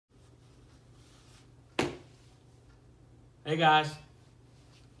Hey guys,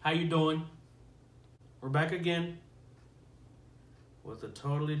 how you doing? We're back again with a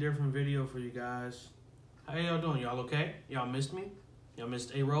totally different video for you guys. How y'all doing? Y'all okay? Y'all missed me? Y'all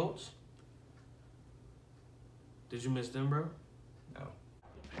missed A Rhodes? Did you miss them, bro? No.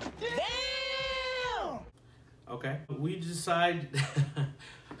 Damn! Okay. We decided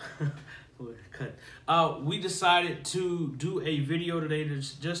we decided to do a video today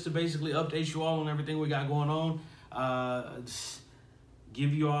just to basically update you all on everything we got going on.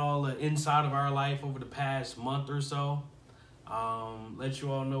 Give you all an insight of our life over the past month or so. Let you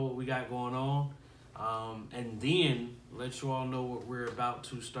all know what we got going on. And then let you all know what we're about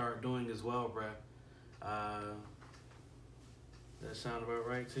to start doing as well, bruh. That sound about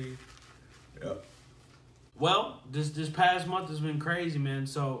right to you? Yep. Well, this past month has been crazy, man.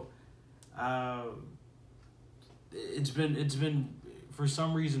 So, it's been for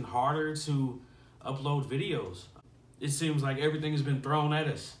some reason harder to upload videos. It seems like everything has been thrown at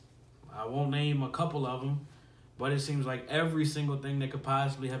us. I won't name a couple of them, but it seems like every single thing that could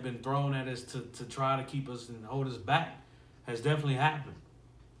possibly have been thrown at us to try to keep us and hold us back has definitely happened.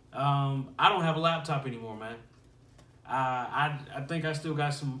 I don't have a laptop anymore, man. I think I still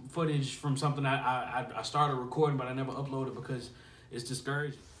got some footage from something I started recording, but I never uploaded because it's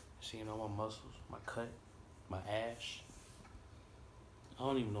discouraging. Seeing all my muscles, my cut, my ash. I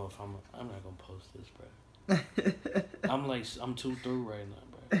don't even know if I'm not gonna post this, bro. I'm too through right now,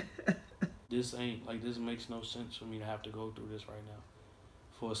 bro. This makes no sense for me to have to go through this right now.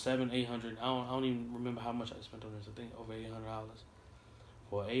 For $700-800, I don't even remember how much I spent on this. I think over $800.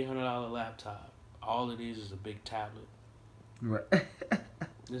 For an $800 laptop, all it is a big tablet. Right.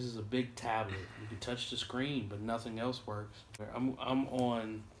 This is a big tablet. You can touch the screen, but nothing else works. I'm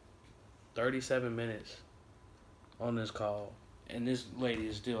on 37 minutes on this call, and this lady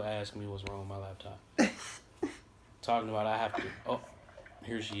is still asking me what's wrong with my laptop. Talking about I have to. Oh,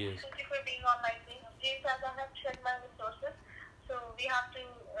 here she is. Thank you for being on my team. James, as I have checked my resources, so we have to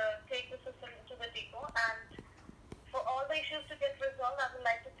take the system into the depot, and for all the issues to get resolved, I would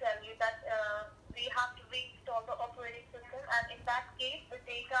like to tell you that we have to reinstall the operating system, and in that case, the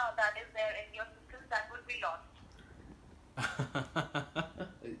data that is there in your system, that will be lost.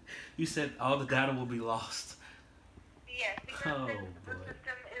 You said all the data will be lost. Yes, because the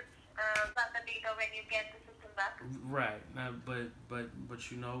system is the data when you get the system back. Right.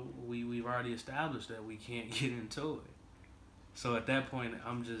 But you know, we've already established that we can't get into it. So at that point,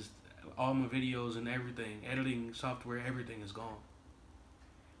 I'm just all my videos and everything, editing software, everything is gone.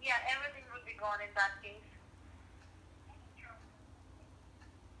 Yeah, everything will be gone in that case.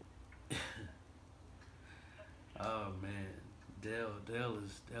 Oh man, Dell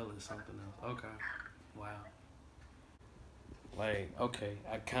is something else. Okay, wow. Like, okay,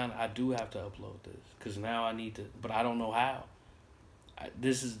 I do have to upload this because now I need to, but I don't know how.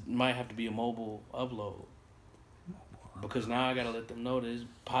 Might have to be a mobile upload because now I gotta let them know that it's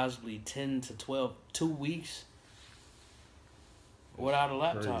possibly 10 to 12, 2 weeks without a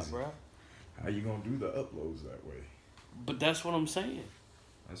laptop, Crazy. bro. How you gonna do the uploads that way? But that's what I'm saying.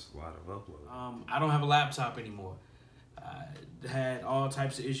 That's a lot of uploads. I don't have a laptop anymore. I had all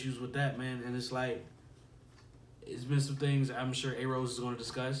types of issues with that, man, and it's like, it's been some things I'm sure A Rose is going to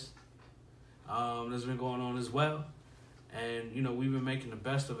discuss. That's been going on as well, and you know we've been making the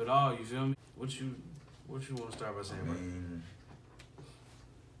best of it all. You feel me? What you want to start by saying? I mean,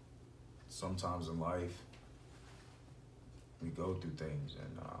 sometimes in life we go through things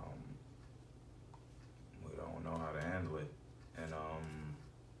and we don't know how to handle it, and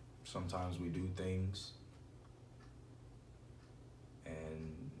sometimes we do things,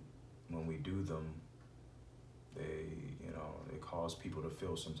 and when we do them, they cause people to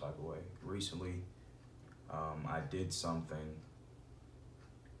feel some type of way. Recently, I did something,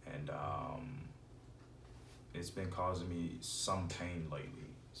 and it's been causing me some pain lately.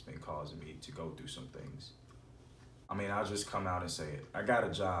 It's been causing me to go through some things. I mean, I'll just come out and say it. I got a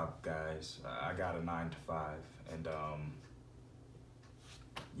job, guys. I got a 9-to-5, and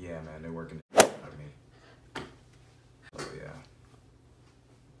yeah, man, they're working out of me. So yeah,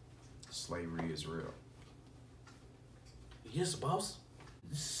 slavery is real. Yes, boss.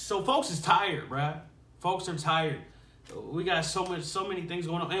 So folks is tired, bruh. Folks are tired. We got so many things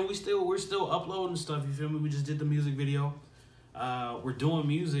going on, and we're still uploading stuff. You feel me? We just did the music video. We're doing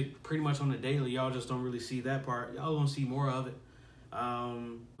music pretty much on the daily. Y'all just don't really see that part. Y'all gonna see more of it.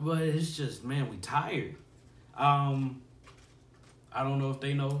 But it's just, man, we tired. I don't know if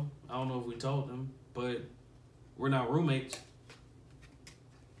they know. I don't know if we told them, but we're not roommates.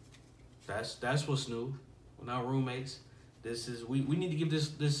 That's what's new. We're not roommates. This is we need to give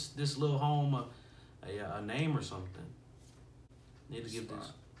this little home a name or something. Need to get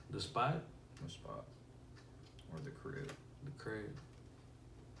this. The spot? The spot. Or the crib. The crib.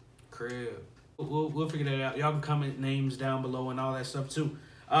 Crib. We'll figure that out. Y'all can comment names down below and all that stuff too.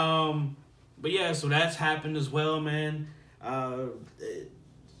 But yeah, so that's happened as well, man.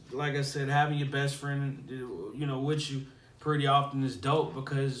 Like I said, having your best friend, you know, with you pretty often is dope,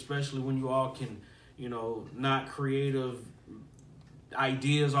 because especially when you all can, you know, knock creative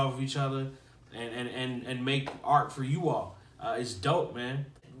ideas off of each other and make art for you all. It's dope, man.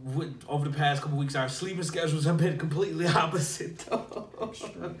 Over the past couple weeks, our sleeping schedules have been completely opposite. Extremely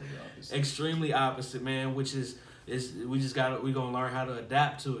opposite. Extremely opposite, man. Which is we're gonna learn how to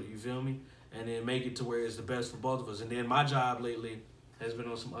adapt to it. You feel me? And then make it to where it's the best for both of us. And then my job lately has been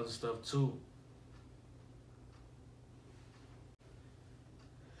on some other stuff too.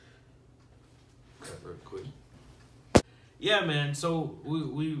 Real quick. Yeah, man. So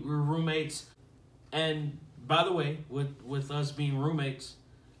we're roommates, and by the way, with us being roommates,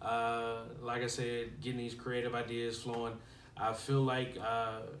 like I said, getting these creative ideas flowing, I feel like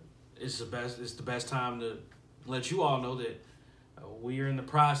it's the best time to let you all know that we are in the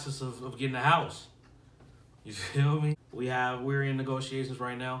process of getting a house. You feel me? We're in negotiations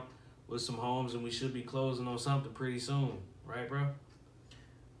right now with some homes, and we should be closing on something pretty soon, right, bro?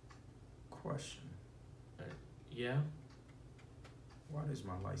 Question. Yeah. Why does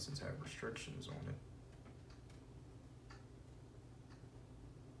my license have restrictions on it?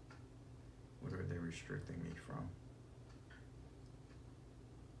 What are they restricting me from?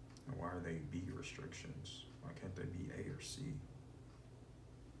 And why are they B restrictions? Why can't they be A or C?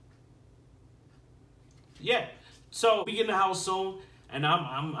 Yeah. So we get in the house soon, and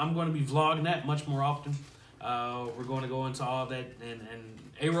I'm going to be vlogging that much more often. We're going to go into all that, and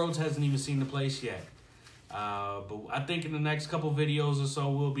A-Roads hasn't even seen the place yet. But I think in the next couple videos or so,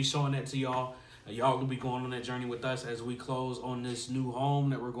 we'll be showing that to y'all. Y'all will be going on that journey with us as we close on this new home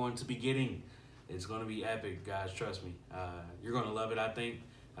that we're going to be getting. It's going to be epic, guys. Trust me. You're going to love it, I think.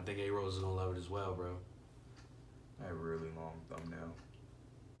 I think A-Rose is going to love it as well, bro. I have a really long thumbnail.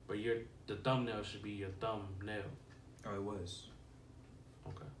 But the thumbnail should be your thumbnail. Oh, it was.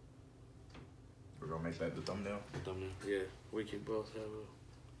 Okay. We're going to make that the thumbnail? The thumbnail. Yeah. We can both have a...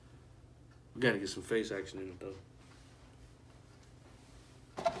 We got to get some face action in it, though.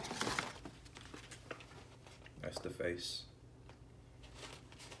 That's the face.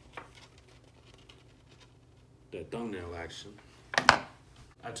 That thumbnail action.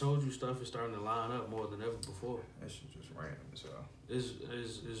 I told you stuff is starting to line up more than ever before. That shit just random as hell.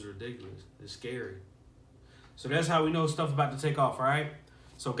 It's ridiculous. It's scary. So that's how we know stuff about to take off, all right?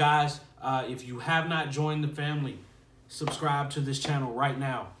 So guys, if you have not joined the family, subscribe to this channel right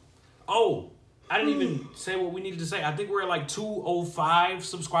now. Oh, I didn't even say what we needed to say. I think we're at like 205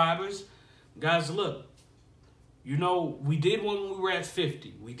 subscribers. Guys, look. You know, we did one when we were at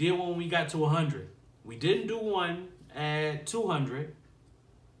 50. We did one when we got to 100. We didn't do one at 200.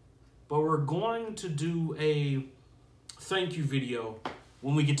 But we're going to do a thank you video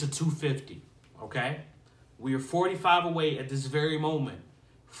when we get to 250, okay? We are 45 away at this very moment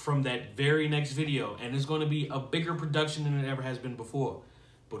from that very next video, and it's going to be a bigger production than it ever has been before.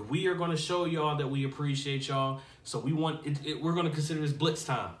 But we are going to show y'all that we appreciate y'all, so we're going to consider this blitz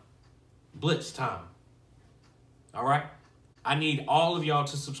time. Blitz time. All right? I need all of y'all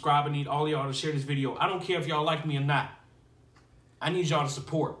to subscribe. I need all of y'all to share this video. I don't care if y'all like me or not. I need y'all to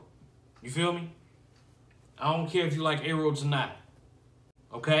support. You feel me? I don't care if you like A-Roads or not.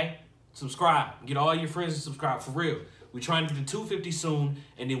 Okay? Subscribe. Get all your friends to subscribe. For real. We're trying to get to 250 soon,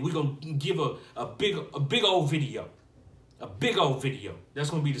 and then we're going to give a big old video. A big old video. That's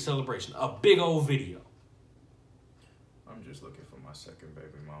going to be the celebration. A big old video. I'm just looking for my second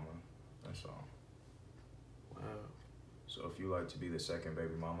baby mama. That's all. Wow. So if you like to be the second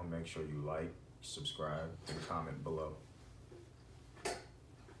baby mama, make sure you like, subscribe, and comment below.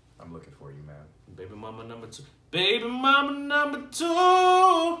 I'm looking for you, man. Baby mama number 2. Baby mama number 2.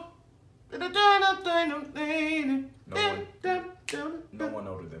 No one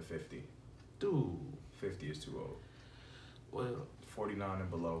older than 50. Dude. 50 is too old. Well, 49 and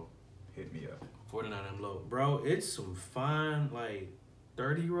below, hit me up. 49 and below. Bro, it's some fine, like,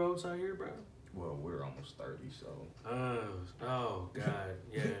 30-year-olds out here, bro. Well, we're almost 30, so. Oh, God,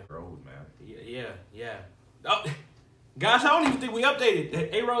 yeah. We're old, man. Yeah. Oh, gosh, I don't even think we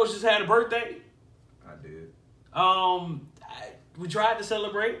updated. A-Rose just had a birthday. I did. We tried to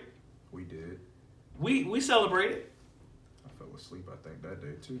celebrate. We did. We celebrated. I fell asleep, I think, that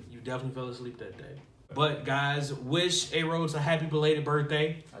day, too. You definitely fell asleep that day. But, guys, wish A-Rose a happy belated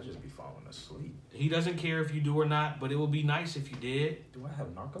birthday. I just be falling asleep. He doesn't care if you do or not, but it would be nice if you did. Do I have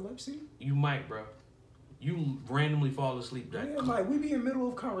narcolepsy? You might, bro. You randomly fall asleep. That Yeah, like we be in the middle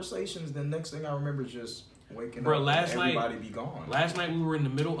of conversations. Then next thing I remember is just waking Bro, up. last and night- everybody be gone. Last night we were in the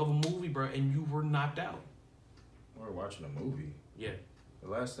middle of a movie, bro, and you were knocked out. We were watching a movie. Yeah. The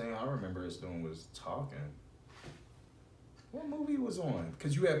last thing I remember us doing was talking. What movie was on?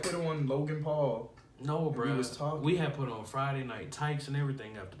 Cause you had put on Logan Paul. No, And bro. we was talking. We had put on Friday Night Tykes and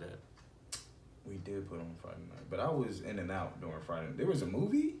everything after that. We did put on Friday night, but I was in and out during Friday. There was a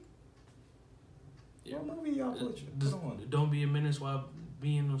movie. Yeah. What movie y'all put Just on? Don't be a menace while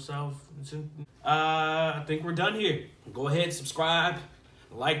being on South. I think we're done here. Go ahead, subscribe,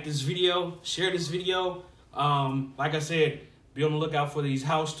 like this video, share this video. Like I said, be on the lookout for these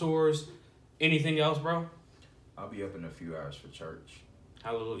house tours. Anything else, bro? I'll be up in a few hours for church.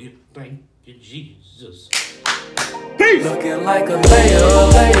 Hallelujah. Thank you, Jesus. Looking like a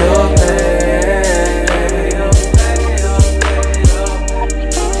layup,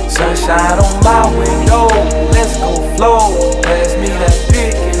 sunshine on my window, let's go flow. Pass me that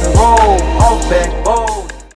pick and roll, off back